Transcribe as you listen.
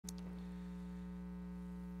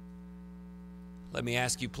Let me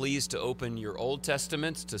ask you please to open your Old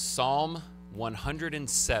Testaments to Psalm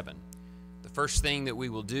 107. The first thing that we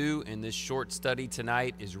will do in this short study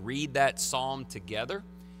tonight is read that psalm together.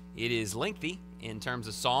 It is lengthy in terms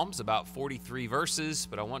of psalms, about 43 verses,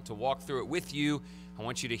 but I want to walk through it with you. I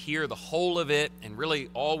want you to hear the whole of it, and really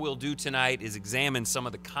all we'll do tonight is examine some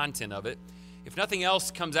of the content of it. If nothing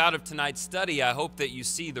else comes out of tonight's study, I hope that you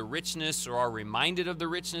see the richness or are reminded of the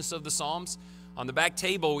richness of the Psalms. On the back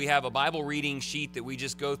table, we have a Bible reading sheet that we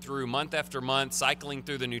just go through month after month, cycling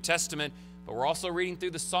through the New Testament, but we're also reading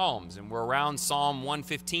through the Psalms, and we're around Psalm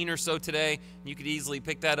 115 or so today. You could easily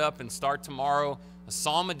pick that up and start tomorrow. A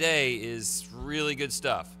psalm a day is really good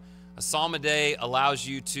stuff. A psalm a day allows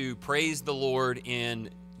you to praise the Lord in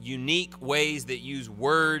unique ways that use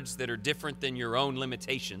words that are different than your own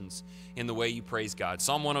limitations in the way you praise God.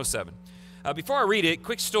 Psalm 107. Before I read it,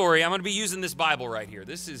 quick story. I'm going to be using this Bible right here.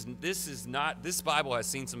 This Bible has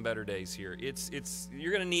seen some better days here.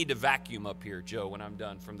 You're going to need to vacuum up here, Joe, when I'm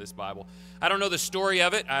done from this Bible. I don't know the story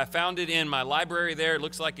of it. I found it in my library there. It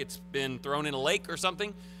looks like it's been thrown in a lake or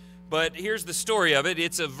something. But here's the story of it.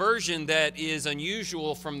 It's a version that is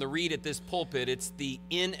unusual from the read at this pulpit. It's the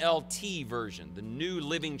NLT version, the New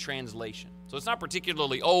Living Translation. So it's not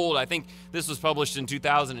particularly old. I think this was published in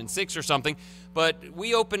 2006 or something. But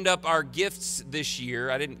we opened up our gifts this year.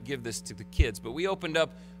 I didn't give this to the kids, but we opened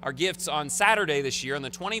up our gifts on Saturday this year, on the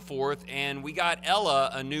 24th, and we got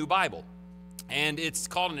Ella a new Bible. And it's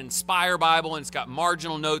called an Inspire Bible, and it's got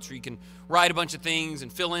marginal notes where you can write a bunch of things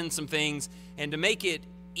and fill in some things. And to make it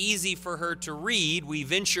easy for her to read, we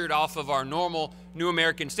ventured off of our normal New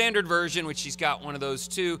American Standard Version, which she's got one of those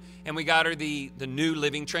too, and we got her the New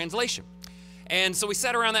Living Translation. And so we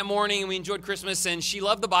sat around that morning and we enjoyed Christmas, and she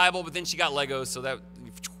loved the Bible, but then she got Legos, so that,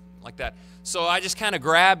 like that. So I just kind of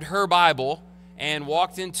grabbed her Bible and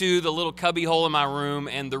walked into the little cubby hole in my room,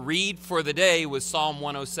 and the read for the day was Psalm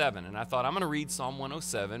 107. And I thought, I'm going to read Psalm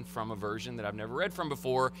 107 from a version that I've never read from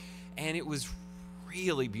before, and it was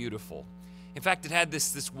really beautiful. In fact, it had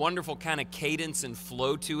this wonderful kind of cadence and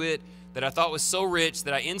flow to it that I thought was so rich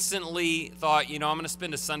that I instantly thought, I'm going to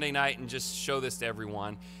spend a Sunday night and just show this to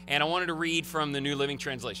everyone. And I wanted to read from the New Living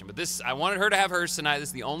Translation. But I wanted her to have hers tonight. This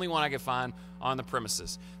is the only one I could find on the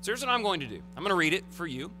premises. So here's what I'm going to do. I'm going to read it for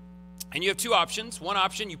you. And you have two options. One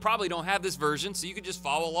option, you probably don't have this version, so you could just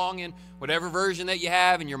follow along in whatever version that you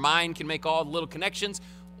have, and your mind can make all the little connections.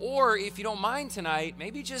 Or if you don't mind tonight,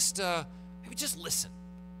 maybe just listen.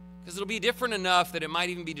 Because it'll be different enough that it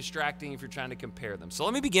might even be distracting if you're trying to compare them. So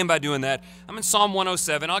let me begin by doing that. I'm in Psalm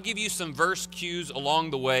 107. I'll give you some verse cues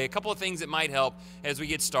along the way. A couple of things that might help as we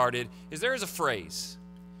get started is there is a phrase.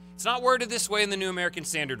 It's not worded this way in the New American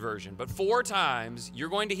Standard Version, but 4 times, you're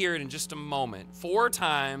going to hear it in just a moment, 4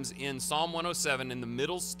 times in Psalm 107 in the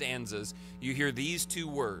middle stanzas, you hear these 2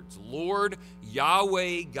 words, Lord,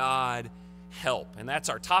 Yahweh, God, help. And that's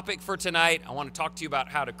our topic for tonight. I want to talk to you about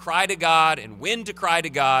how to cry to God and when to cry to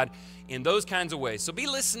God in those kinds of ways. So be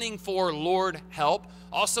listening for Lord, help.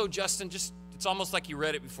 Also, Justin, it's almost like you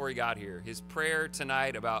read it before he got here. His prayer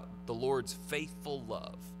tonight about the Lord's faithful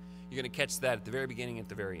love. You're going to catch that at the very beginning, at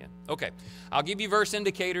the very end. Okay, I'll give you verse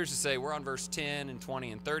indicators to say we're on verse 10 and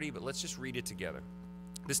 20 and 30, but let's just read it together.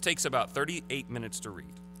 This takes about 38 minutes to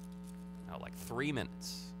read. Now, like 3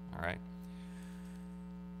 minutes, all right?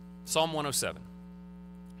 Psalm 107.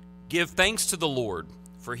 Give thanks to the Lord,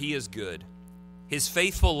 for he is good. His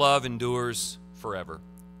faithful love endures forever.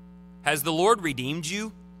 Has the Lord redeemed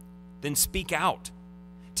you? Then speak out.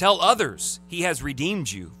 Tell others he has redeemed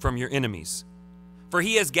you from your enemies. For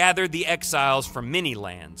he has gathered the exiles from many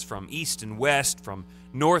lands, from east and west, from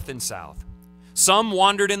north and south. Some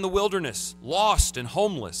wandered in the wilderness, lost and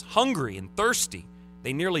homeless, hungry and thirsty.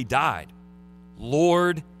 They nearly died.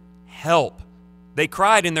 Lord, help. They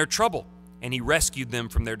cried in their trouble, and he rescued them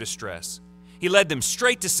from their distress. He led them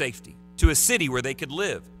straight to safety, to a city where they could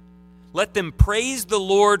live. Let them praise the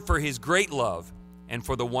Lord for his great love and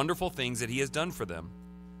for the wonderful things that he has done for them.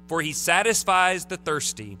 For he satisfies the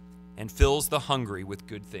thirsty and fills the hungry with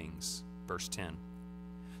good things. Verse 10.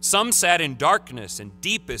 Some sat in darkness and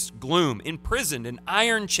deepest gloom, imprisoned in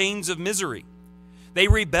iron chains of misery. They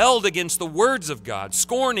rebelled against the words of God,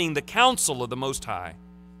 scorning the counsel of the Most High.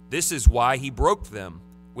 This is why he broke them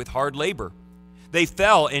with hard labor. They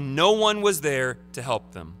fell, and no one was there to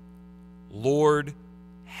help them. Lord,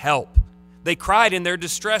 help. They cried in their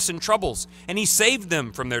distress and troubles, and he saved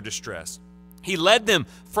them from their distress. He led them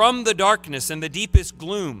from the darkness and the deepest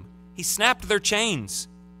gloom. He snapped their chains.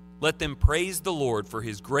 Let them praise the Lord for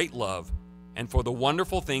his great love and for the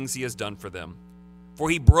wonderful things he has done for them. For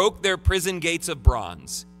he broke their prison gates of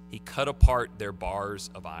bronze. He cut apart their bars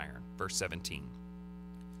of iron. Verse 17.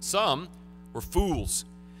 Some were fools.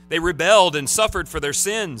 They rebelled and suffered for their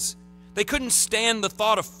sins. They couldn't stand the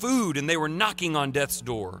thought of food, and they were knocking on death's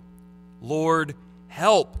door. Lord,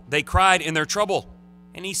 help, they cried in their trouble,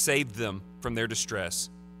 and he saved them from their distress.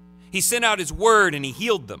 He sent out his word, and he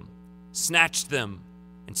healed them, snatched them,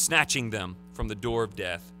 and snatching them from the door of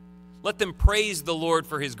death. Let them praise the Lord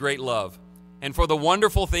for his great love and for the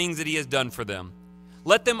wonderful things that he has done for them.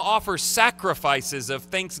 Let them offer sacrifices of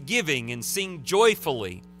thanksgiving and sing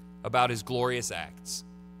joyfully about his glorious acts.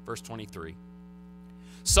 Verse 23.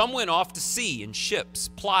 Some went off to sea in ships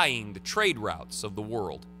plying the trade routes of the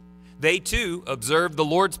world. They too observed the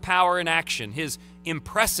Lord's power in action, his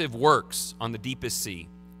impressive works on the deepest sea.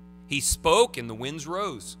 He spoke and the winds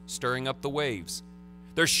rose, stirring up the waves.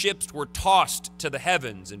 Their ships were tossed to the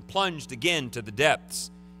heavens and plunged again to the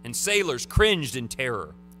depths, and sailors cringed in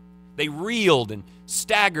terror. They reeled and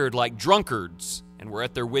staggered like drunkards and were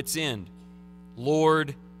at their wits' end.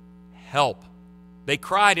 Lord, help. They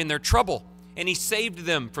cried in their trouble, and he saved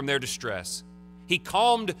them from their distress. He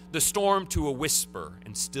calmed the storm to a whisper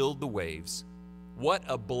and stilled the waves. What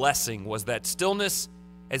a blessing was that stillness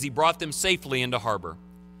as he brought them safely into harbor.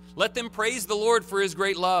 Let them praise the Lord for his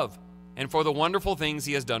great love and for the wonderful things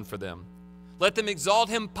he has done for them. Let them exalt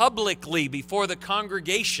him publicly before the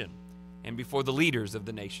congregation and before the leaders of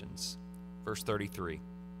the nations. Verse 33.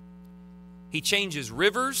 He changes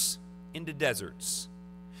rivers into deserts,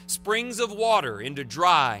 springs of water into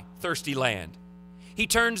dry, thirsty land. He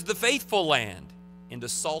turns the faithful land into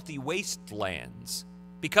salty wastelands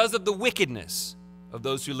because of the wickedness of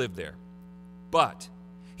those who live there. But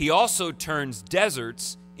he also turns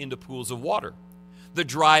deserts into pools of water, the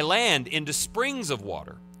dry land into springs of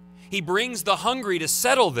water. He brings the hungry to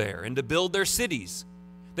settle there and to build their cities.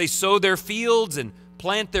 They sow their fields and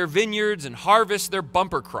plant their vineyards and harvest their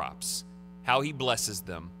bumper crops. How he blesses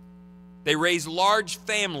them. They raise large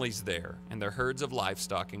families there, and their herds of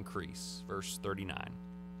livestock increase. Verse 39.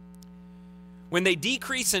 When they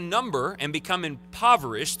decrease in number and become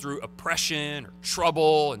impoverished through oppression or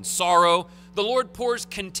trouble and sorrow, the Lord pours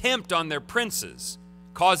contempt on their princes,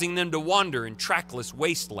 causing them to wander in trackless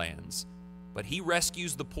wastelands. But he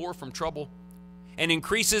rescues the poor from trouble and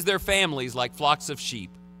increases their families like flocks of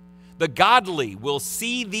sheep. The godly will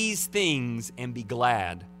see these things and be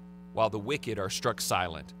glad, while the wicked are struck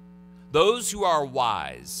silent. Those who are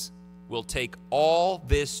wise will take all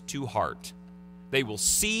this to heart. They will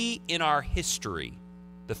see in our history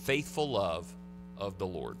the faithful love of the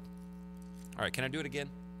Lord. All right, can I do it again?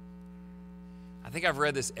 I think I've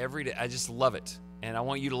read this every day. I just love it, and I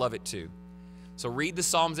want you to love it too. So read the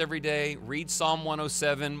Psalms every day. Read Psalm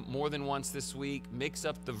 107 more than once this week. Mix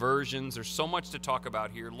up the versions. There's so much to talk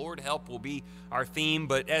about here. Lord, help will be our theme,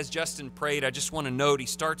 but as Justin prayed, I just want to note, he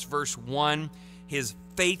starts verse 1. His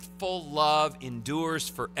faithful love endures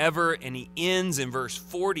forever, and he ends in verse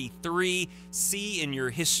 43. See in your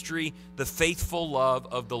history the faithful love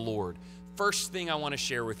of the Lord. First thing I want to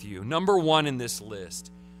share with you, number one in this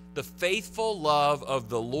list, the faithful love of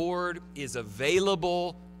the Lord is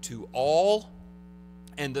available to all,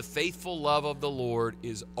 and the faithful love of the Lord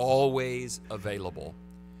is always available.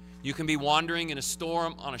 You can be wandering in a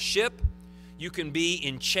storm on a ship. You can be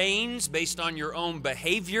in chains based on your own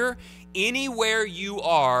behavior. Anywhere you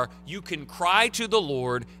are, you can cry to the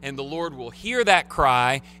Lord, and the Lord will hear that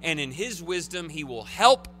cry, and in his wisdom, he will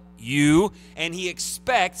help you, and he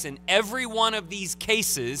expects in every one of these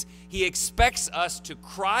cases, he expects us to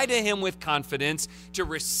cry to him with confidence, to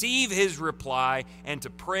receive his reply, and to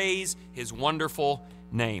praise his wonderful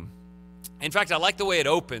name. In fact, I like the way it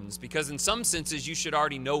opens, because in some senses, you should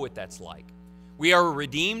already know what that's like. We are a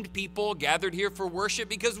redeemed people gathered here for worship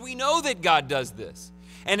because we know that God does this.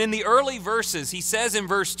 And in the early verses, he says in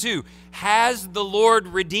verse 2, has the Lord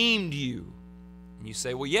redeemed you? And you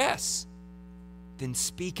say, well, yes. Then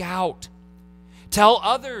speak out. Tell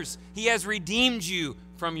others he has redeemed you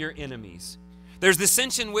from your enemies. There's the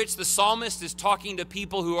sense in which the psalmist is talking to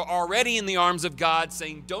people who are already in the arms of God,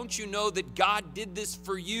 saying, don't you know that God did this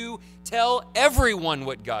for you? Tell everyone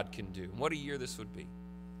what God can do. What a year this would be.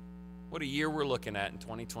 What a year we're looking at in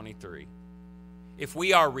 2023. If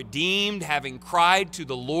we are redeemed, having cried to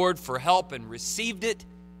the Lord for help and received it,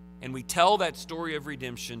 and we tell that story of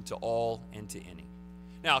redemption to all and to any.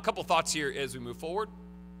 Now, a couple thoughts here as we move forward.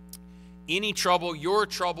 Any trouble, your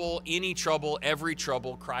trouble, any trouble, every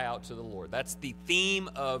trouble, cry out to the Lord. That's the theme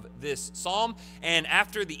of this psalm. And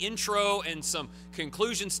after the intro and some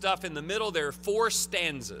conclusion stuff in the middle, there are 4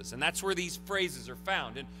 stanzas, and that's where these phrases are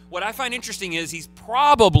found. And what I find interesting is he's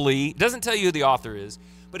probably, doesn't tell you who the author is,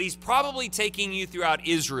 but he's probably taking you throughout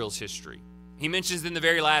Israel's history. He mentions in the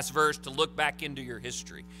very last verse to look back into your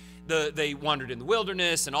history. They wandered in the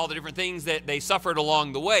wilderness and all the different things that they suffered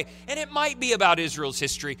along the way. And it might be about Israel's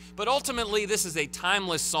history, but ultimately this is a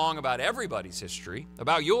timeless song about everybody's history,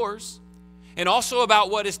 about yours, and also about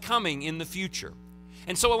what is coming in the future.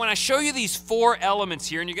 And so when I show you these 4 elements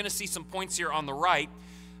here, and you're going to see some points here on the right,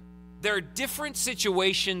 there are different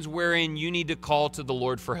situations wherein you need to call to the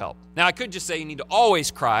Lord for help. Now, I could just say you need to always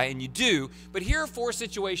cry, and you do, but here are 4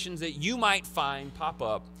 situations that you might find pop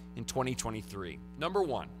up in 2023. Number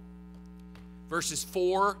 1, verses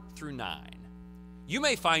 4 through 9. You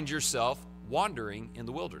may find yourself wandering in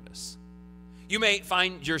the wilderness. You may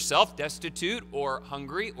find yourself destitute or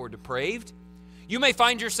hungry or depraved. You may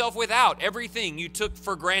find yourself without everything you took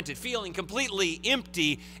for granted, feeling completely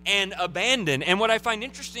empty and abandoned. And what I find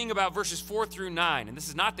interesting about verses 4 through 9, and this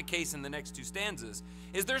is not the case in the next 2 stanzas,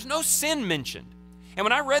 is there's no sin mentioned. And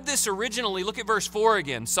when I read this originally, look at verse 4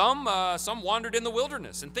 again. Some wandered in the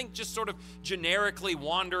wilderness, and think just sort of generically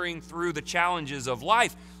wandering through the challenges of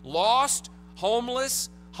life. Lost, homeless,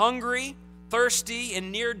 hungry, thirsty,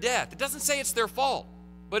 and near death. It doesn't say it's their fault,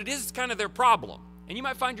 but it is kind of their problem. And you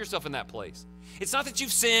might find yourself in that place. It's not that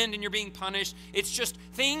you've sinned and you're being punished. It's just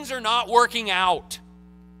things are not working out,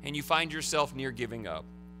 and you find yourself near giving up.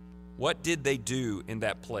 What did they do in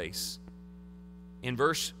that place? In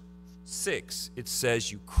verse 6, it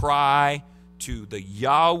says, you cry to the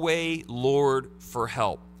Yahweh Lord for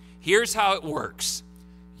help. Here's how it works.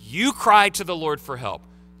 You cry to the Lord for help.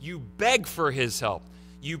 You beg for his help.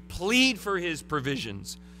 You plead for his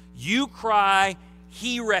provisions. You cry,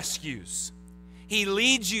 he rescues. He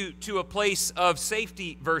leads you to a place of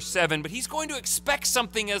safety, verse 7, but he's going to expect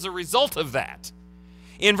something as a result of that.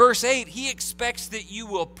 In verse 8, he expects that you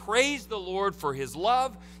will praise the Lord for his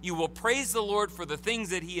love. You will praise the Lord for the things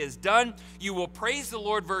that he has done. You will praise the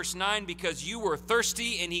Lord, verse 9, because you were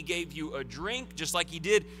thirsty and he gave you a drink, just like he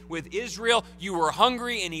did with Israel. You were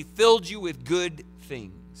hungry and he filled you with good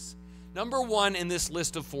things. Number 1 in this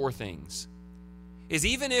list of 4 things is,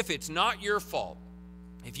 even if it's not your fault,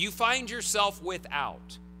 if you find yourself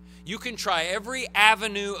without, you can try every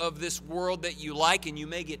avenue of this world that you like, and you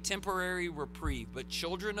may get temporary reprieve. But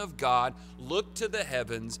children of God, look to the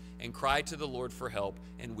heavens and cry to the Lord for help,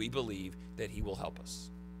 and we believe that he will help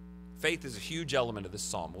us. Faith is a huge element of this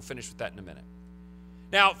psalm. We'll finish with that in a minute.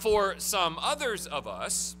 Now, for some others of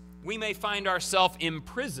us, we may find ourselves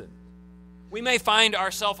imprisoned. We may find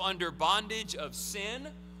ourselves under bondage of sin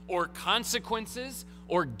or consequences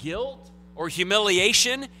or guilt or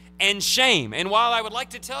humiliation and shame. And while I would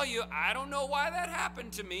like to tell you, I don't know why that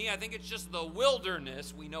happened to me, I think it's just the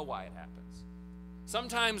wilderness, we know why it happens.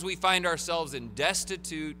 Sometimes we find ourselves in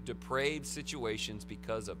destitute, depraved situations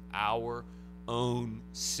because of our own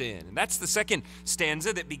sin. And that's the second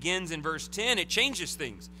stanza that begins in verse 10. It changes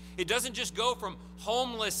things. It doesn't just go from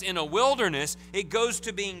homeless in a wilderness, it goes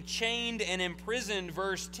to being chained and imprisoned,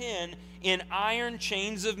 verse 10, in iron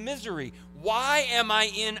chains of misery. Why am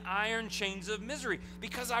I in iron chains of misery?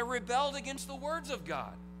 Because I rebelled against the words of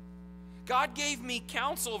God. God gave me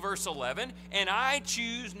counsel, verse 11, and I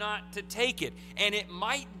choose not to take it. And it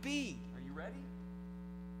might be, are you ready?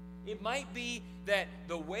 It might be that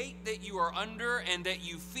the weight that you are under and that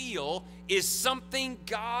you feel is something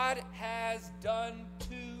God has done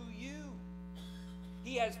to you.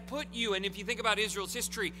 He has put you, and if you think about Israel's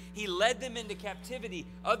history, he led them into captivity.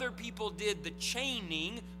 Other people did the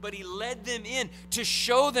chaining, but he led them in to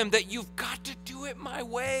show them that you've got to do it my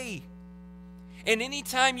way. And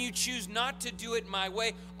anytime you choose not to do it my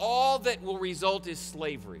way, all that will result is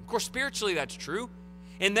slavery. Of course, spiritually that's true,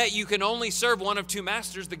 in that you can only serve one of 2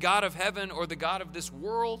 masters, the God of heaven or the God of this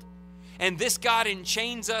world. And this God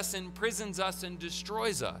enchains us, imprisons us, and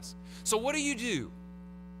destroys us. So what do you do?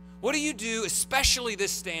 What do you do, especially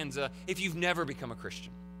this stanza, if you've never become a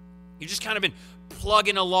Christian? You've just kind of been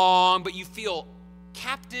plugging along, but you feel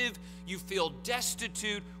captive, you feel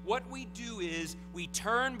destitute. What we do is we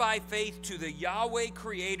turn by faith to the Yahweh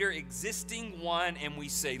Creator, existing one, and we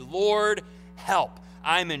say, Lord, help.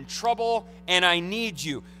 I'm in trouble and I need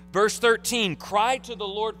you. Verse 13, cry to the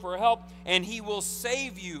Lord for help, and he will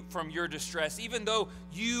save you from your distress, even though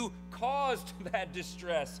you caused that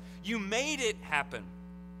distress. You made it happen.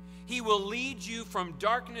 He will lead you from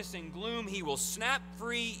darkness and gloom. He will snap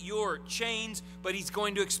free your chains, but he's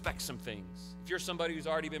going to expect some things. If you're somebody who's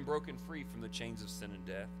already been broken free from the chains of sin and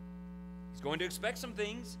death, he's going to expect some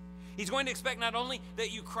things. He's going to expect not only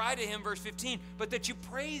that you cry to him, verse 15, but that you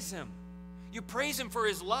praise him. You praise him for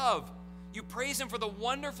his love. You praise him for the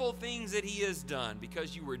wonderful things that he has done,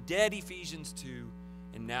 because you were dead, Ephesians 2,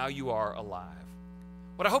 and now you are alive.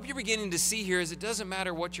 What I hope you're beginning to see here is it doesn't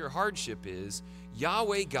matter what your hardship is,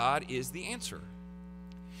 Yahweh God is the answer.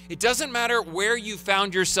 It doesn't matter where you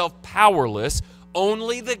found yourself powerless,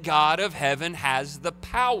 only the God of heaven has the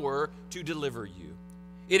power to deliver you.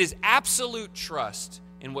 It is absolute trust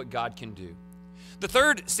in what God can do. The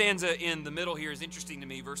third stanza in the middle here is interesting to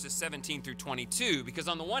me, verses 17 through 22, because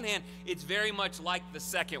on the one hand, it's very much like the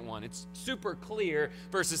second one. It's super clear,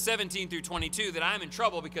 verses 17 through 22, that I'm in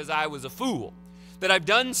trouble because I was a fool, that I've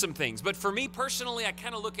done some things. But for me personally, I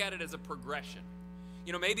kind of look at it as a progression.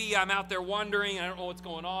 You know, maybe I'm out there wandering, and I don't know what's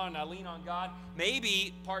going on, and I lean on God.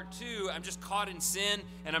 Maybe, part two, I'm just caught in sin,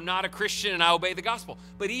 and I'm not a Christian, and I obey the gospel.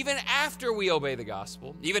 But even after we obey the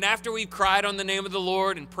gospel, even after we've cried on the name of the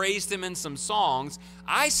Lord and praised Him in some songs,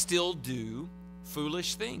 I still do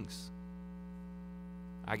foolish things.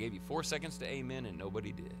 I gave you 4 seconds to amen, and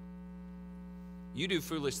nobody did. You do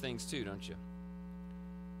foolish things too, don't you?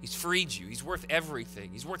 He's freed you. He's worth everything.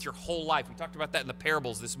 He's worth your whole life. We talked about that in the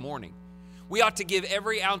parables this morning. We ought to give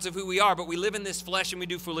every ounce of who we are, but we live in this flesh and we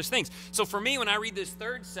do foolish things. So for me, when I read this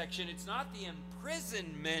third section, it's not the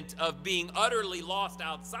imprisonment of being utterly lost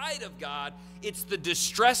outside of God. It's the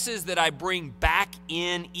distresses that I bring back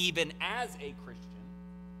in even as a Christian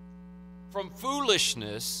from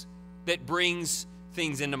foolishness that brings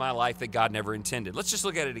things into my life that God never intended. Let's just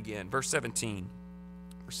look at it again. Verse 17.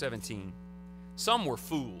 Verse 17. Some were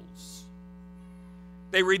fools.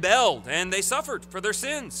 They rebelled and they suffered for their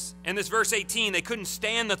sins. And this verse 18, they couldn't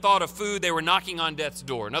stand the thought of food. They were knocking on death's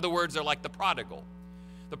door. In other words, they're like the prodigal.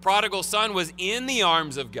 The prodigal son was in the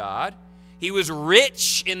arms of God. He was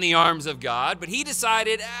rich in the arms of God, but he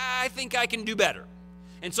decided, I think I can do better.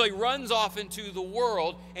 And so he runs off into the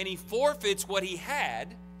world and he forfeits what he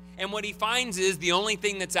had. And what he finds is the only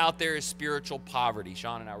thing that's out there is spiritual poverty.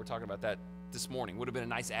 Sean and I were talking about that this morning. Would have been a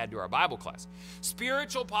nice add to our Bible class.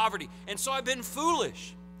 Spiritual poverty. And so I've been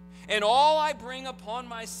foolish. And all I bring upon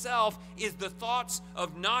myself is the thoughts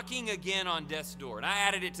of knocking again on death's door. And I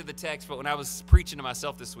added it to the text, but when I was preaching to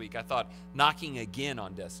myself this week, I thought, knocking again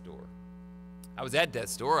on death's door. I was at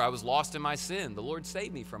death's door. I was lost in my sin. The Lord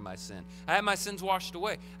saved me from my sin. I had my sins washed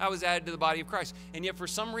away. I was added to the body of Christ. And yet for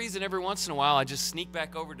some reason, every once in a while, I just sneak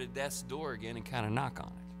back over to death's door again and kind of knock on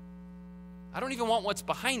it. I don't even want what's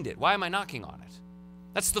behind it. Why am I knocking on it?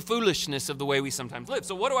 That's the foolishness of the way we sometimes live.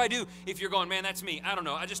 So what do I do if you're going, man, that's me? I don't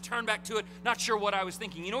know. I just turn back to it, not sure what I was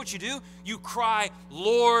thinking. You know what you do? You cry,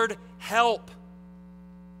 Lord, help.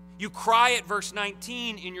 You cry at verse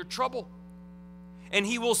 19 in your trouble. And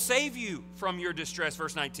He will save you from your distress,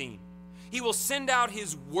 verse 19. He will send out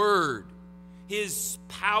His word, His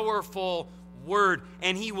powerful word,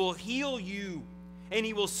 and He will heal you. And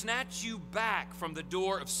He will snatch you back from the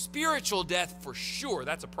door of spiritual death for sure.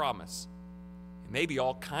 That's a promise. And maybe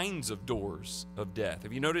all kinds of doors of death.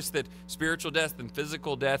 Have you noticed that spiritual death and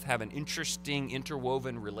physical death have an interesting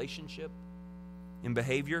interwoven relationship in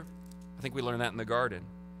behavior? I think we learned that in the garden.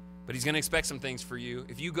 But He's going to expect some things for you.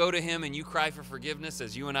 If you go to Him and you cry for forgiveness,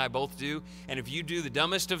 as you and I both do, and if you do the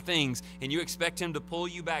dumbest of things and you expect Him to pull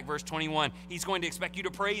you back, verse 21, He's going to expect you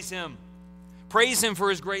to praise Him. Praise Him for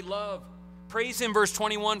His great love. Praise Him, verse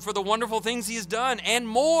 21, for the wonderful things He has done and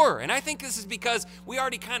more. And I think this is because we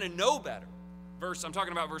already kind of know better. I'm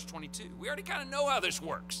talking about verse 22. We already kind of know how this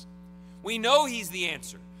works. We know He's the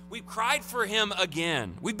answer. We've cried for Him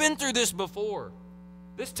again. We've been through this before.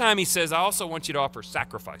 This time He says, I also want you to offer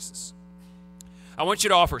sacrifices. I want you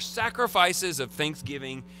to offer sacrifices of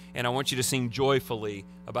thanksgiving, and I want you to sing joyfully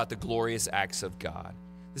about the glorious acts of God.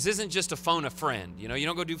 This isn't just to phone a friend. You know, you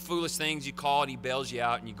don't go do foolish things. You call and He bails you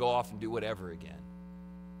out and you go off and do whatever again.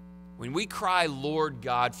 When we cry, Lord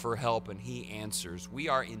God, for help and He answers, we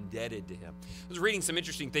are indebted to Him. I was reading some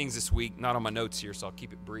interesting things this week, not on my notes here, so I'll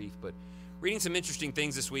keep it brief, but reading some interesting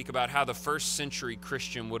things this week about how the first century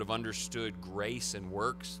Christian would have understood grace and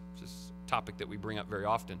works, which is a topic that we bring up very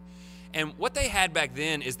often. And what they had back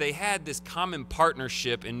then is they had this common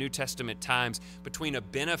partnership in New Testament times between a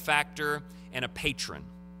benefactor and a patron.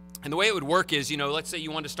 And the way it would work is, you know, let's say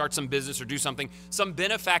you wanted to start some business or do something. Some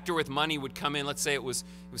benefactor with money would come in. Let's say it was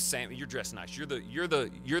Sam. You're dressed nice. You're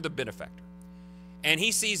the benefactor. And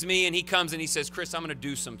he sees me and he comes and he says, Kris, I'm going to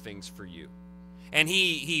do some things for you. And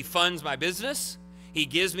he funds my business. He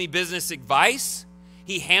gives me business advice.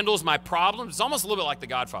 He handles my problems. It's almost a little bit like The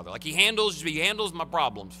Godfather. Like he handles my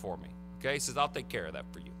problems for me. Okay, he says, I'll take care of that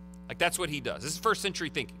for you. Like that's what he does. This is first century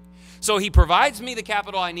thinking. So He provides me the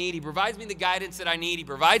capital I need. He provides me the guidance that I need. He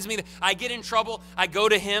provides me I get in trouble. I go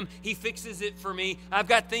to Him. He fixes it for me. I've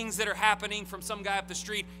got things that are happening from some guy up the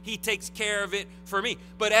street. He takes care of it for me.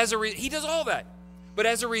 But He does all that. But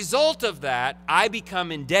as a result of that, I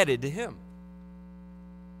become indebted to Him.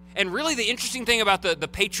 And really the interesting thing about the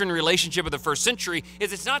patron relationship of the first century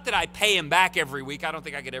is it's not that I pay him back every week. I don't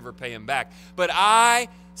think I could ever pay him back. But I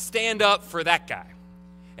stand up for that guy.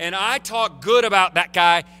 And I talk good about that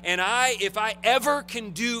guy. And if I ever can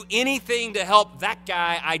do anything to help that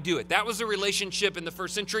guy, I do it. That was the relationship in the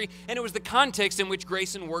first century. And it was the context in which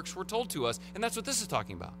grace and works were told to us. And that's what this is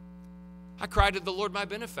talking about. I cry to the Lord, my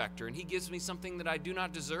benefactor, and he gives me something that I do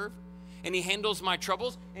not deserve. And he handles my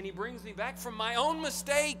troubles, and he brings me back from my own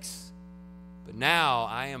mistakes. But now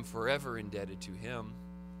I am forever indebted to him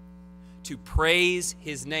to praise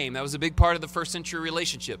his name. That was a big part of the first century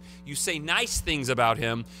relationship. You say nice things about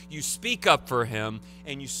him, you speak up for him,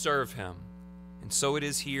 and you serve him. And so it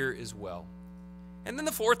is here as well. And then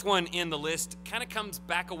the fourth one in the list kind of comes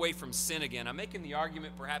back away from sin again. I'm making the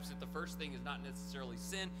argument perhaps that the first thing is not necessarily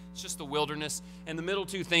sin, it's just the wilderness. And the middle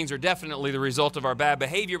two things are definitely the result of our bad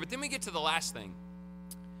behavior. But then we get to the last thing.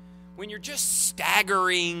 When you're just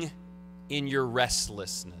staggering in your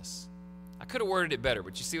restlessness. I could have worded it better,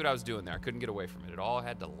 but you see what I was doing there. I couldn't get away from it. It all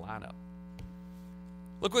had to line up.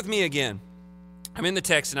 Look with me again. I'm in the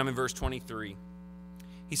text and I'm in verse 23.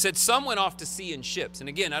 He said, some went off to sea in ships. And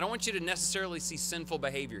again, I don't want you to necessarily see sinful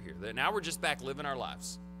behavior here. Now we're just back living our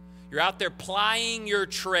lives. You're out there plying your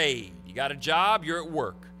trade. You got a job, you're at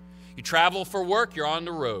work. You travel for work, you're on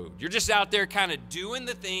the road. You're just out there kind of doing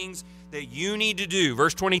the things that you need to do.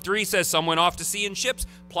 Verse 23 says, some went off to sea in ships,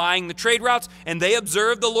 plying the trade routes, and they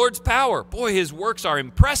observed the Lord's power. Boy, his works are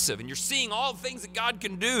impressive, and you're seeing all the things that God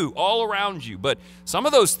can do all around you. But some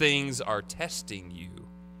of those things are testing you.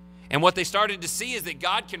 And what they started to see is that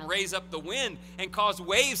God can raise up the wind and cause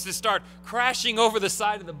waves to start crashing over the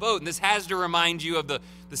side of the boat. And this has to remind you of the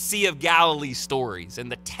Sea of Galilee stories and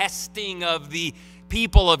the testing of the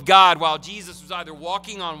people of God while Jesus was either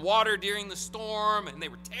walking on water during the storm and they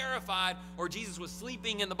were terrified, or Jesus was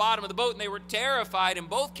sleeping in the bottom of the boat and they were terrified. In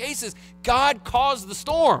both cases, God caused the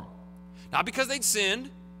storm. Not because they'd sinned,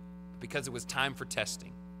 but because it was time for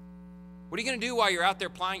testing. What are you going to do while you're out there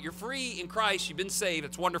plying? You're free in Christ. You've been saved.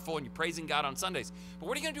 It's wonderful, and you're praising God on Sundays. But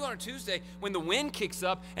what are you going to do on a Tuesday when the wind kicks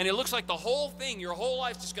up and it looks like the whole thing, your whole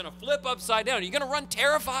life's just going to flip upside down? Are you going to run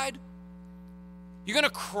terrified? You're going to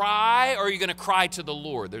cry, or are you going to cry to the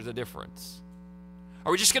Lord? There's a difference.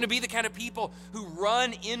 Are we just going to be the kind of people who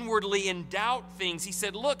run inwardly and doubt things? He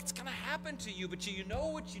said, look, it's going to happen to you, but you know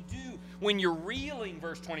what you do when you're reeling,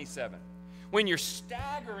 verse 27. When you're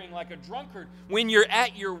staggering like a drunkard, when you're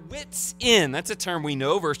at your wits' end. That's a term we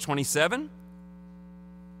know, verse 27.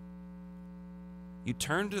 You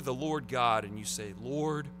turn to the Lord God and you say,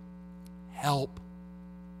 Lord, help.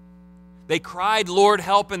 They cried, Lord,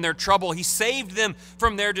 help in their trouble. He saved them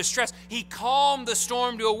from their distress. He calmed the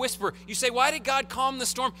storm to a whisper. You say, why did God calm the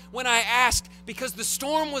storm? When I asked, because the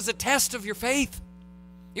storm was a test of your faith.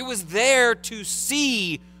 It was there to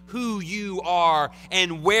see who you are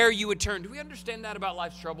and where you would turn. Do we understand that about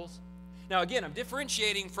life's troubles? Now, again, I'm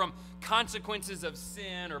differentiating from consequences of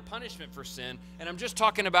sin or punishment for sin, and I'm just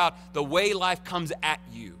talking about the way life comes at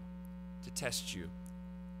you to test you.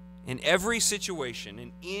 In every situation,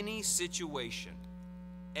 in any situation,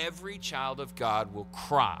 every child of God will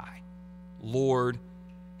cry, Lord,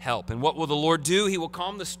 help. And what will the Lord do? He will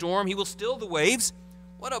calm the storm. He will still the waves.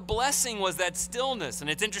 What a blessing was that stillness. And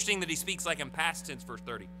it's interesting that he speaks like in past tense, verse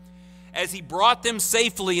 30. As he brought them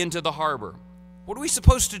safely into the harbor. What are we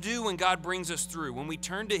supposed to do when God brings us through? When we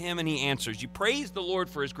turn to him and he answers. You praise the Lord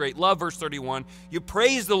for his great love, verse 31. You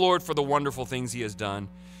praise the Lord for the wonderful things he has done.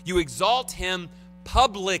 You exalt him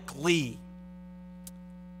publicly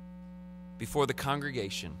before the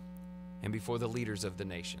congregation and before the leaders of the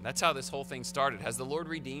nation. That's how this whole thing started. Has the Lord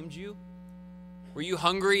redeemed you? Were you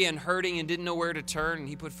hungry and hurting and didn't know where to turn and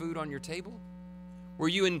he put food on your table? Were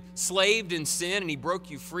you enslaved in sin and he broke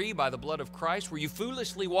you free by the blood of Christ? Were you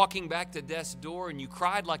foolishly walking back to death's door and you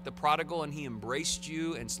cried like the prodigal and he embraced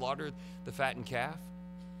you and slaughtered the fattened calf?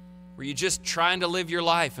 Were you just trying to live your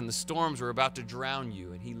life and the storms were about to drown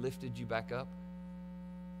you and he lifted you back up?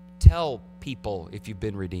 Tell people if you've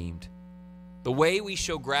been redeemed. The way we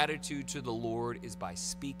show gratitude to the Lord is by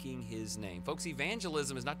speaking his name. Folks,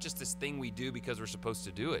 evangelism is not just this thing we do because we're supposed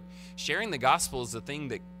to do it. Sharing the gospel is the thing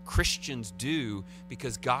that Christians do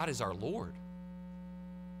because God is our Lord.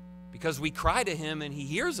 Because we cry to him and he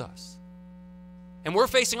hears us. And we're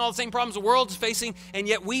facing all the same problems the world is facing, and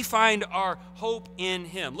yet we find our hope in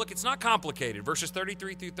him. Look, it's not complicated. Verses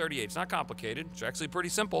 33 through 38, it's not complicated. It's actually pretty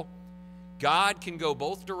simple. God can go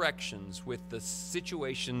both directions with the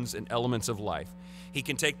situations and elements of life. He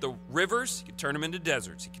can take the rivers, he can turn them into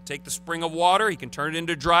deserts. He can take the spring of water, he can turn it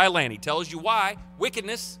into dry land. He tells you why.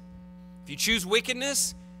 Wickedness. If you choose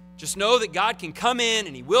wickedness, Just know that God can come in,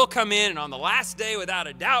 and he will come in, and on the last day, without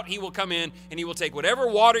a doubt, he will come in, and he will take whatever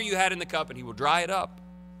water you had in the cup, and he will dry it up.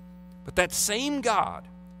 But that same God,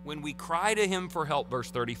 when we cry to him for help,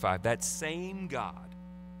 verse 35, that same God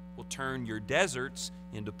will turn your deserts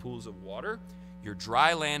into pools of water, your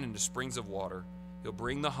dry land into springs of water. He'll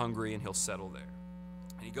bring the hungry, and he'll settle there.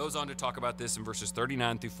 And he goes on to talk about this in verses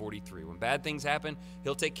 39 through 43. When bad things happen,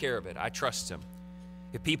 he'll take care of it. I trust him.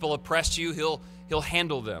 If people oppress you, he'll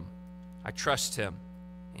handle them. I trust him,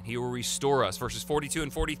 and he will restore us. Verses 42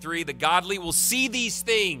 and 43, the godly will see these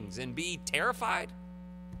things and be terrified.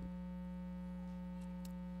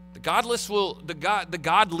 The godly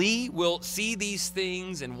will see these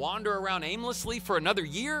things and wander around aimlessly for another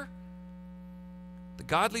year. The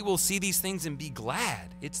godly will see these things and be glad.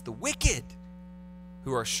 It's the wicked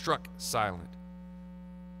who are struck silent.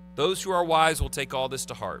 Those who are wise will take all this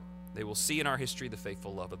to heart. They will see in our history the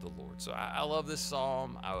faithful love of the Lord. So I love this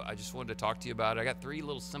psalm. I just wanted to talk to you about it. I got 3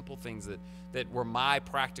 little simple things that were my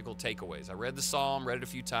practical takeaways. I read the psalm, read it a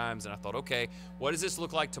few times, and I thought, okay, what does this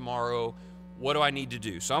look like tomorrow? What do I need to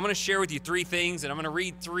do? So I'm going to share with you 3 things, and I'm going to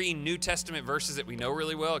read 3 New Testament verses that we know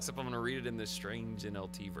really well, except I'm going to read it in this strange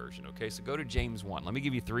NLT version, okay? So go to James 1. Let me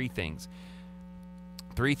give you 3 things.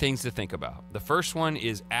 3 things to think about. The first one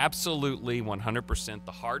is absolutely 100%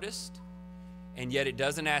 the hardest, and yet it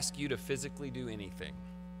doesn't ask you to physically do anything.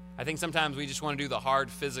 I think sometimes we just want to do the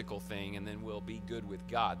hard physical thing, and then we'll be good with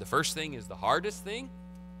God. The first thing is the hardest thing,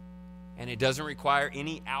 and it doesn't require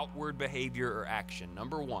any outward behavior or action.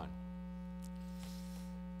 Number 1.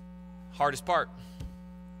 Hardest part.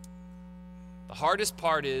 The hardest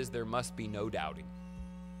part is there must be no doubting.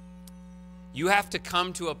 You have to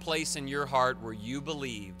come to a place in your heart where you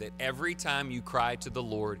believe that every time you cry to the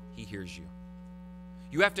Lord, he hears you.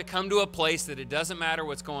 You have to come to a place that it doesn't matter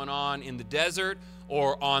what's going on in the desert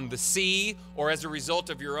or on the sea or as a result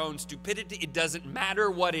of your own stupidity. It doesn't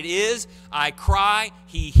matter what it is. I cry,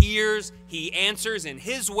 he hears, he answers in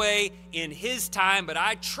his way, in his time, but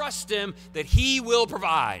I trust him that he will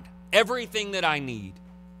provide everything that I need.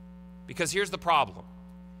 Because here's the problem.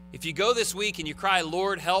 If you go this week and you cry,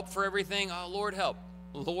 Lord, help for everything, oh, Lord, help,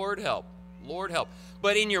 Lord, help, Lord, help.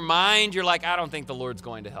 But in your mind, you're like, I don't think the Lord's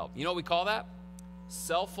going to help. You know what we call that?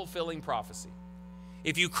 Self-fulfilling prophecy.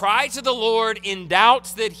 If you cry to the Lord in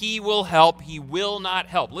doubts that he will help, he will not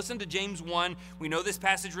help. Listen to James 1. We know this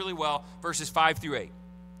passage really well, verses 5 through 8.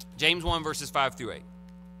 James 1, verses 5 through 8.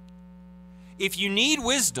 If you need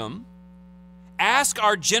wisdom, ask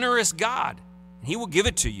our generous God, and he will give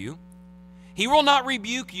it to you. He will not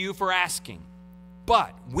rebuke you for asking.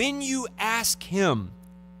 But when you ask him,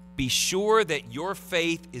 be sure that your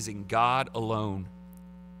faith is in God alone.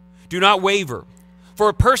 Do not waver. For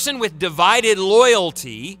a person with divided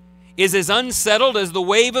loyalty is as unsettled as the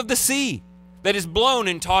wave of the sea that is blown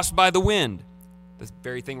and tossed by the wind. The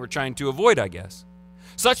very thing we're trying to avoid, I guess.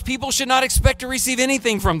 Such people should not expect to receive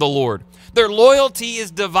anything from the Lord. Their loyalty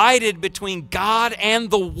is divided between God and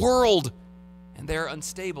the world, and they're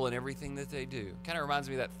unstable in everything that they do. Kind of reminds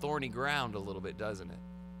me of that thorny ground a little bit, doesn't it?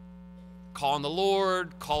 Call on the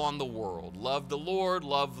Lord, call on the world. Love the Lord,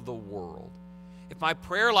 love the world. If my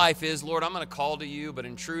prayer life is, Lord, I'm going to call to you, but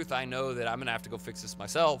in truth, I know that I'm going to have to go fix this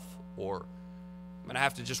myself, or I'm going to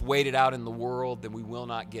have to just wait it out in the world, then we will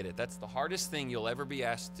not get it. That's the hardest thing you'll ever be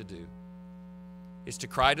asked to do, is to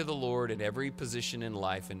cry to the Lord in every position in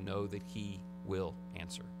life and know that he will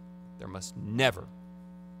answer. There must never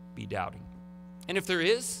be doubting. And if there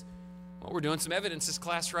is, well, we're doing some evidences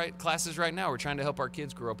classes right now. We're trying to help our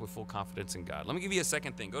kids grow up with full confidence in God. Let me give you a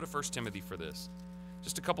second thing. Go to 1 Timothy for this.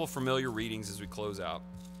 Just a couple of familiar readings as we close out.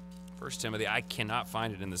 1 Timothy, I cannot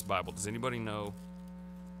find it in this Bible. Does anybody know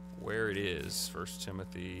where it is? 1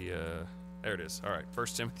 Timothy, there it is. All right, 1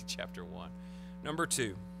 Timothy chapter 1. Number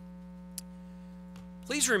 2.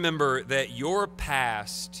 Please remember that your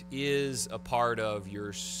past is a part of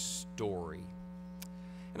your story.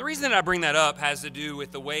 And the reason that I bring that up has to do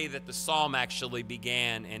with the way that the psalm actually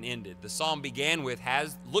began and ended. The psalm began with,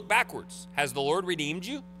 look backwards. Has the Lord redeemed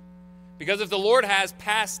you? Because if the Lord has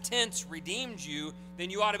past tense redeemed you,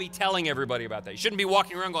 then you ought to be telling everybody about that. You shouldn't be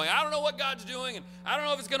walking around going, I don't know what God's doing, and I don't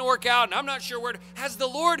know if it's going to work out, and I'm not sure where. Has the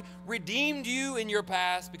Lord redeemed you in your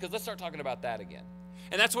past? Because let's start talking about that again.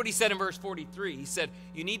 And that's what he said in verse 43. He said,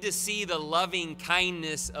 you need to see the loving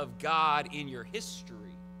kindness of God in your history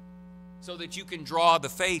so that you can draw the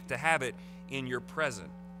faith to have it in your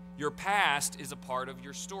present. your past is a part of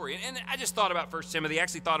your story. And I just thought about 1 Timothy. I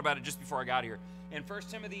actually thought about it just before I got here. In 1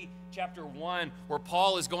 Timothy chapter 1, where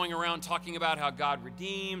Paul is going around talking about how God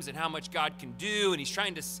redeems and how much God can do, and he's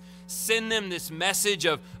trying to send them this message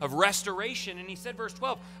of restoration. And he said, verse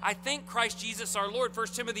 12, I thank Christ Jesus our Lord, 1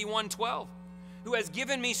 Timothy 1:12, who has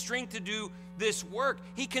given me strength to do this work.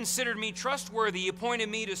 He considered me trustworthy, appointed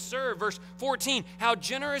me to serve. Verse 14, how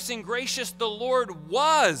generous and gracious the Lord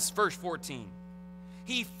was. Verse 14,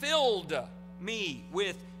 he filled me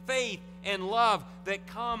with faith and love that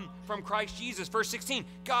come from Christ Jesus. Verse 16,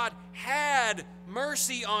 God had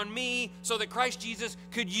mercy on me so that Christ Jesus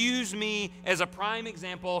could use me as a prime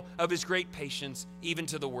example of his great patience, even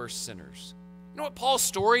to the worst sinners. You know what Paul's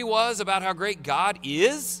story was about how great God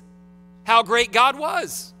is? How great God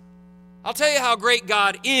was. I'll tell you how great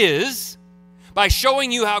God is by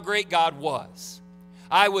showing you how great God was.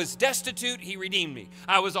 I was destitute, he redeemed me.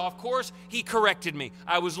 I was off course, he corrected me.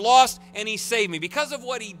 I was lost, and he saved me. Because of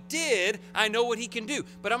what he did, I know what he can do.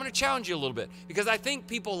 But I'm going to challenge you a little bit, because I think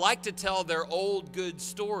people like to tell their old good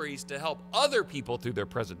stories to help other people through their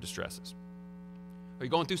present distresses. Are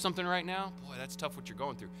you going through something right now? Boy, that's tough what you're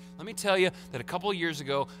going through. Let me tell you that a couple of years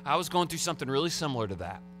ago, I was going through something really similar to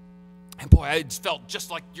that. And boy, I felt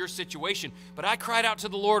just like your situation. But I cried out to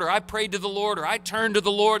the Lord, or I prayed to the Lord, or I turned to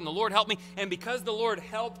the Lord, and the Lord helped me. And because the Lord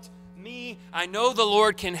helped me, I know the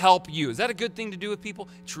Lord can help you. Is that a good thing to do with people?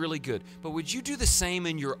 It's really good. But would you do the same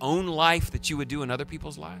in your own life that you would do in other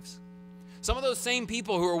people's lives? Some of those same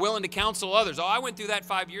people who are willing to counsel others, I went through that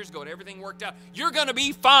 5 years ago and everything worked out. You're going to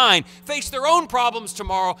be fine. Face their own problems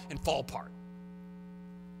tomorrow and fall apart.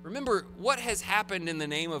 Remember, what has happened in the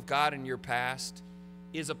name of God in your past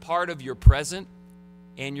is a part of your present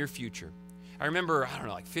and your future. I remember,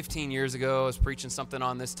 like 15 years ago, I was preaching something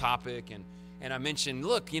on this topic, and I mentioned,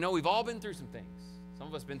 look, we've all been through some things. Some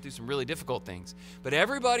of us have been through some really difficult things. But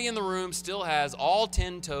everybody in the room still has all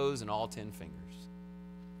 10 toes and all 10 fingers.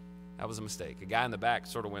 That was a mistake. A guy in the back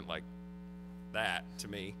sort of went like that to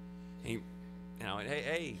me. He,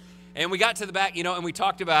 hey. And we got to the back, and we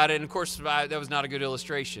talked about it, and of course, that was not a good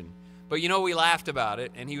illustration. But we laughed about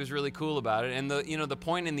it, and he was really cool about it. And the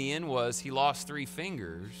point in the end was he lost 3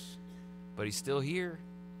 fingers, but he's still here.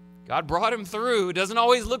 God brought him through. It doesn't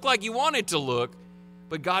always look like you want it to look,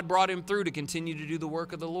 but God brought him through to continue to do the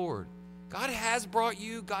work of the Lord. God has brought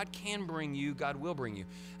you. God can bring you. God will bring you.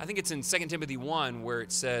 I think it's in 2 Timothy 1 where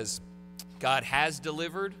it says, God has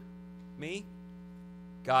delivered me,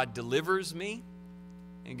 God delivers me,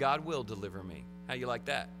 and God will deliver me. How you like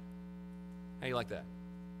that? How you like that?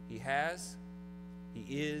 He has, he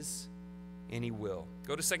is, and he will.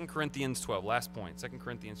 Go to 2 Corinthians 12, last point. 2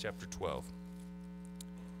 Corinthians chapter 12.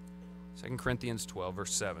 2 Corinthians 12,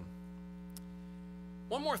 verse 7.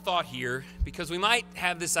 One more thought here, because we might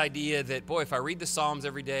have this idea that, boy, if I read the Psalms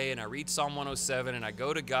every day and I read Psalm 107 and I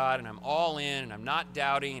go to God and I'm all in and I'm not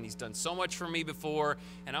doubting and he's done so much for me before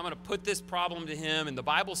and I'm going to put this problem to him and the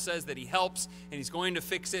Bible says that he helps and he's going to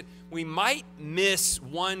fix it, we might miss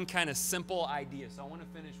one kind of simple idea. So I want to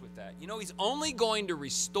finish with that. He's only going to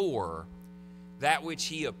restore that which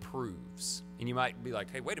he approves. And you might be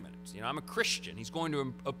like, hey, wait a minute. I'm a Christian. He's going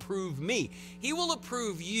to approve me. He will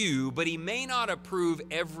approve you, but he may not approve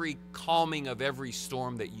every calming of every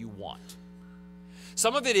storm that you want.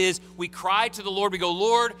 Some of it is we cry to the Lord. We go,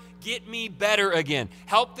 Lord, get me better again.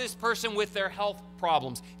 Help this person with their health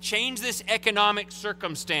problems. Change this economic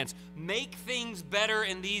circumstance. Make things better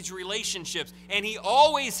in these relationships. And he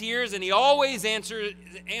always hears and he always answers,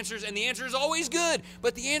 and the answer is always good.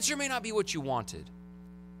 But the answer may not be what you wanted.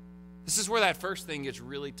 This is where that first thing gets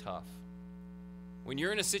really tough. When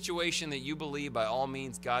you're in a situation that you believe by all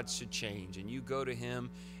means God should change, and you go to him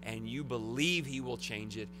and you believe he will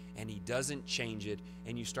change it, and he doesn't change it,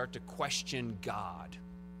 and you start to question God.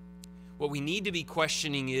 What we need to be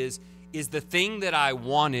questioning is the thing that I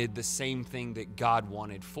wanted the same thing that God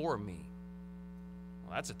wanted for me?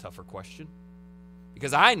 Well, that's a tougher question,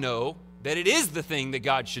 because I know that it is the thing that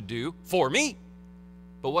God should do for me.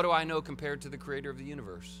 But what do I know compared to the creator of the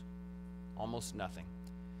universe? Almost nothing.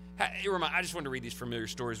 I just wanted to read these familiar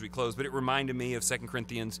stories as we close, but it reminded me of 2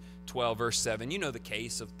 Corinthians 12, verse 7. You know the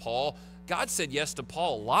case of Paul. God said yes to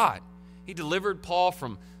Paul a lot. He delivered Paul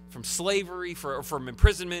from slavery, from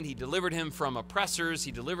imprisonment. He delivered him from oppressors.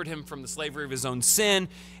 He delivered him from the slavery of his own sin.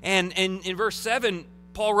 And in verse 7,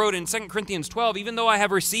 Paul wrote in 2 Corinthians 12, even though I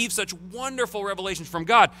have received such wonderful revelations from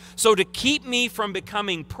God, so to keep me from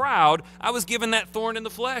becoming proud, I was given that thorn in the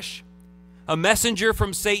flesh, a messenger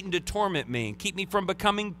from Satan to torment me and keep me from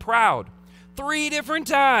becoming proud. 3 different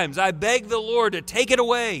times I begged the Lord to take it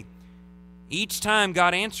away. Each time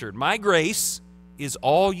God answered, my grace is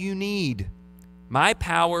all you need. My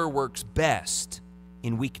power works best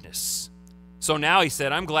in weakness. So now, he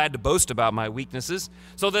said, I'm glad to boast about my weaknesses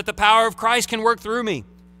so that the power of Christ can work through me.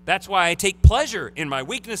 That's why I take pleasure in my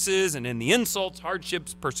weaknesses and in the insults,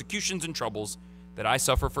 hardships, persecutions, and troubles that I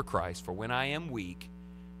suffer for Christ. For when I am weak,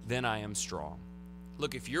 then I am strong.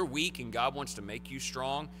 Look, if you're weak and God wants to make you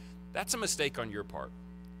strong, that's a mistake on your part.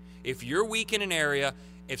 If you're weak in an area,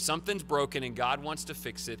 if something's broken and God wants to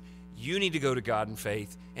fix it, you need to go to God in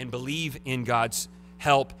faith and believe in God's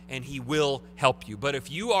help, and he will help you. But if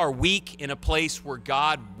you are weak in a place where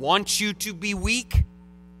God wants you to be weak,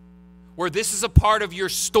 where this is a part of your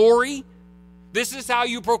story, this is how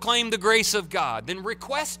you proclaim the grace of God, then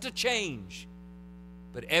request a change.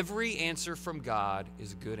 But every answer from God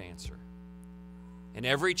is a good answer. And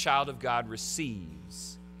every child of God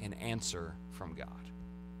receives an answer from God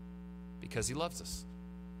because he loves us.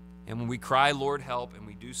 And when we cry, Lord, help, and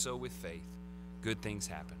we do so with faith, good things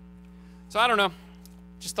happen. So I don't know.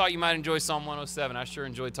 Just thought you might enjoy Psalm 107. I sure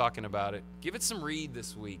enjoyed talking about it. Give it some read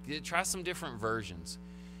this week. Try some different versions.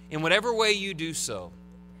 In whatever way you do so,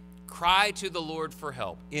 cry to the Lord for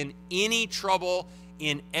help. In any trouble,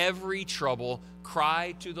 in every trouble,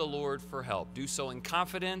 cry to the Lord for help. Do so in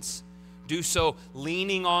confidence. Do so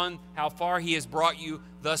leaning on how far he has brought you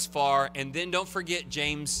thus far. And then don't forget,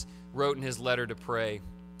 James wrote in his letter to pray,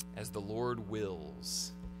 as the Lord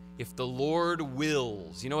wills. If the Lord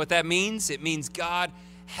wills, you know what that means? It means, God,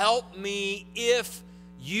 help me if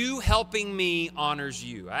you helping me honors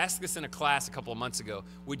you. I asked this in a class a couple of months ago.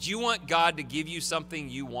 Would you want God to give you something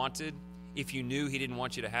you wanted if you knew he didn't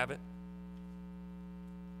want you to have it?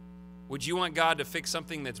 Would you want God to fix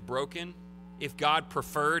something that's broken if God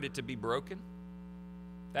preferred it to be broken?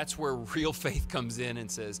 That's where real faith comes in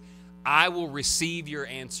and says, I will receive your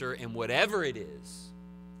answer, and whatever it is,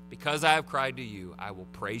 because I have cried to you, I will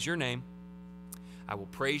praise your name. I will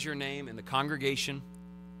praise your name in the congregation.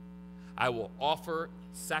 I will offer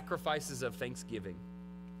sacrifices of thanksgiving,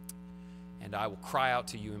 and I will cry out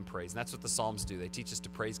to you in praise. And that's what the Psalms do. They teach us to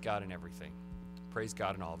praise God in everything. Praise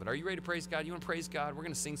God in all of it. Are you ready to praise God? You want to praise God? We're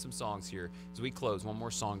going to sing some songs here as we close. One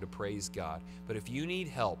more song to praise God. But if you need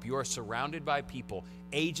help, you are surrounded by people,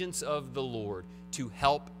 agents of the Lord, to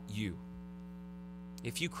help you.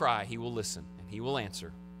 If you cry, he will listen and he will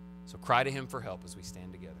answer. So cry to him for help as we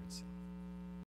stand together and sing.